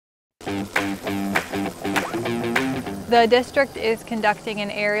The district is conducting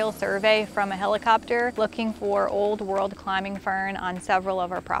an aerial survey from a helicopter looking for Old World Climbing Fern on several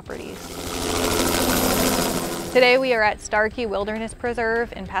of our properties. Today we are at Starkey Wilderness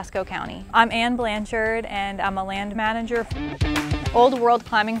Preserve in Pasco County. I'm Ann Blanchard and I'm a land manager. Old World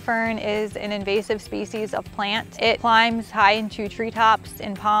Climbing Fern is an invasive species of plant. It climbs high into treetops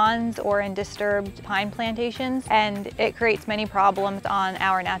in ponds or in disturbed pine plantations, and it creates many problems on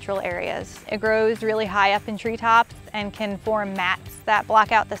our natural areas. It grows really high up in treetops and can form mats that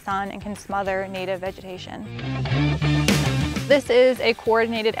block out the sun and can smother native vegetation. This is a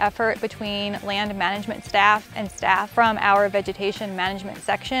coordinated effort between land management staff and staff from our vegetation management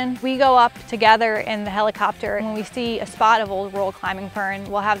section. We go up together in the helicopter, and when we see a spot of Old World Climbing Fern,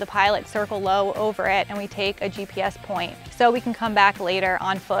 we'll have the pilot circle low over it and we take a GPS point so we can come back later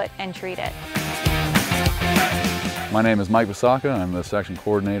on foot and treat it. My name is Mike Basaka. I'm the section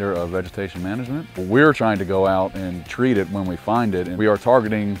coordinator of vegetation management. We're trying to go out and treat it when we find it, and we are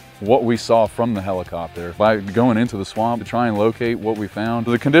targeting what we saw from the helicopter by going into the swamp to try and locate what we found.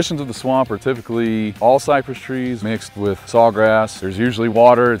 The conditions of the swamp are typically all cypress trees mixed with sawgrass. There's usually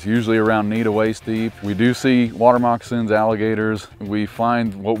water. It's usually around knee to waist deep. We do see water moccasins, alligators. We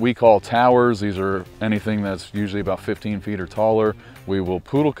find what we call towers. These are anything that's usually about 15 feet or taller. We will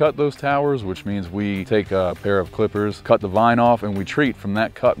poodle cut those towers, which means we take a pair of clippers, cut the vine off, and we treat from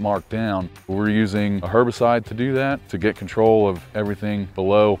that cut mark down. We're using a herbicide to do that, to get control of everything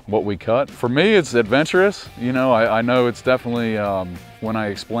below what we cut. For me, it's adventurous. You know, I know it's definitely, when I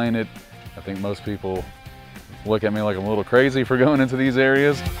explain it, I think most people look at me like I'm a little crazy for going into these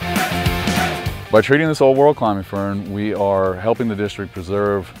areas. By treating this Old World Climbing Fern, we are helping the district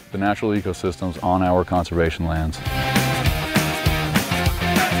preserve the natural ecosystems on our conservation lands.